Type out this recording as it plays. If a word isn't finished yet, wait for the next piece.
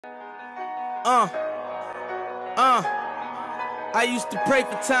I used to pray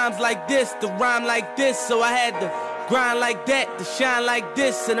for times like this, to rhyme like this, so I had to grind like that, to shine like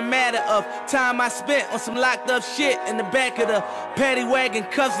this. In a matter of time I spent on some locked up shit in the back of the paddy wagon,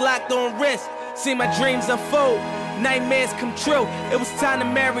 cuffs locked on wrist. See my dreams unfold, nightmares come true. It was time to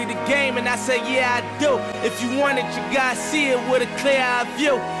marry the game, and I said, yeah, I do. If you want it, you gotta see it with a clear eye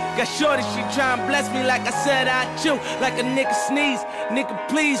view. Got shorty, she tryin' bless me like I said I chew. Like a nigga sneeze, nigga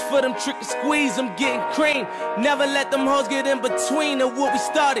please for them trick and squeeze, I'm getting cream. Never let them hoes get in between of what we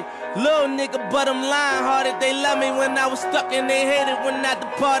started. Little nigga, but I'm lying hearted. They love me when I was stuck and they hated when I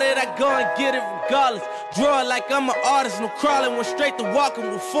departed. I go and get it regardless. Draw it like I'm an artist, no crawling. Went straight to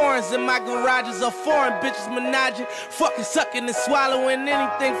walking with foreigns in my garages are foreign bitches menaging. Fucking sucking and swallowing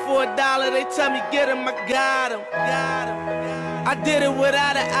anything for $1. They tell me get him, I got him. I did it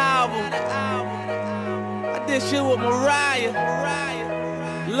without an album. I did shit with Mariah.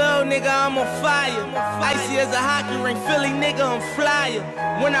 Little nigga, I'm on fire. Icy as a hockey ring, Philly nigga, I'm flyer.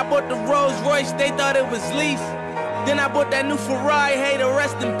 When I bought the Rolls Royce, they thought it was lease. Then I bought that new Ferrari, hater,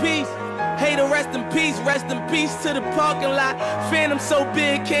 rest in peace. Hater, rest in peace to the parking lot. Phantom so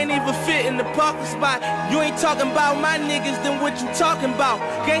big, can't even fit in the parking spot. You ain't talking about my niggas, then what you talking about?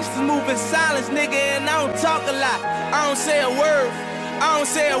 Gangsters move in silence, nigga, and I don't talk a lot. I don't say a word. I don't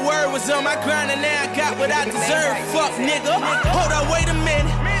say a word. Was on my grind and now I got what I deserve. Fuck nigga. Hold up, wait a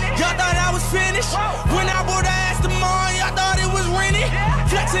minute. Y'all thought I was finished? When I bought the ass tomorrow, y'all thought it was rented?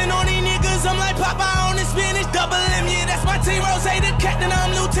 Flexing on these niggas, I'm like Popeye on the spinach. Double M, yeah, that's my team. Rose, the captain,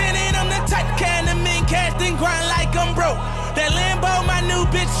 I'm lieutenant. I'm the type of can the men cash, then grind like I'm broke. That Lambo, my new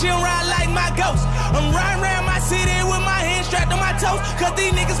bitch, she'll ride like my ghost. I'm riding around my city with my hands strapped on my toes. Cause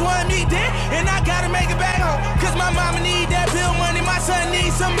these niggas want me dead, and I gotta make it back home. Cause my mama need that bill money, my son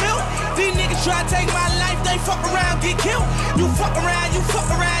needs some milk. These niggas try to take my life, they fuck around, get killed. You fuck around, you fuck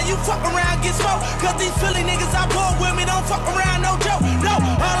around, you fuck around, get smoked. Cause these Philly niggas I bought with me don't fuck around, no joke. No,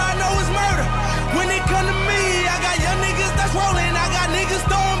 all I know is murder. When it come to me, I got young niggas that's rolling, I got niggas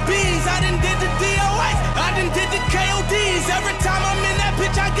throwing bees. I done did the DOA, I done did the KODs. Every time I'm in that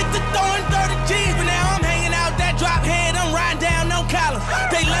bitch, I get to throwing 30 G's. But now I'm hanging out that drop head, I'm riding down no collar.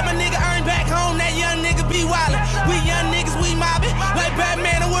 They let my nigga earn back home, that young nigga be wildin'. We young niggas, we mobbin', like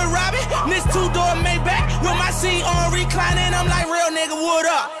Batman and with Robin. This two-door Maybach, with my seat on reclining, I'm like, real nigga, what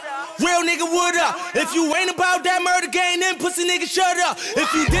up? Real nigga, what up? If you ain't about that murder game, then pussy nigga, shut up.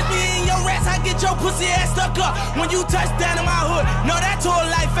 If you dip me in your rats, I get your pussy ass stuck up. When you touch down in my hood, no, that tour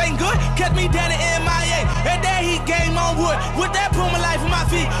life ain't good. Catch me down in MIA, at that heat game on wood. With that Puma life on my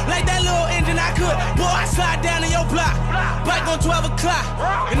feet, like that little engine I could. Boy, I slide down in your block, bike on 12 o'clock.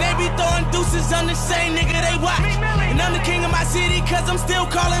 And they be throwing deuces, I'm the same nigga they watch. And I'm the king of my city, cause I'm still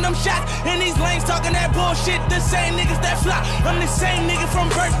calling them shots. And these lanes talking that bullshit, the same niggas that flop. I'm the same nigga from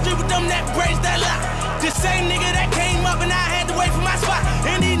Birch Street with them that braids that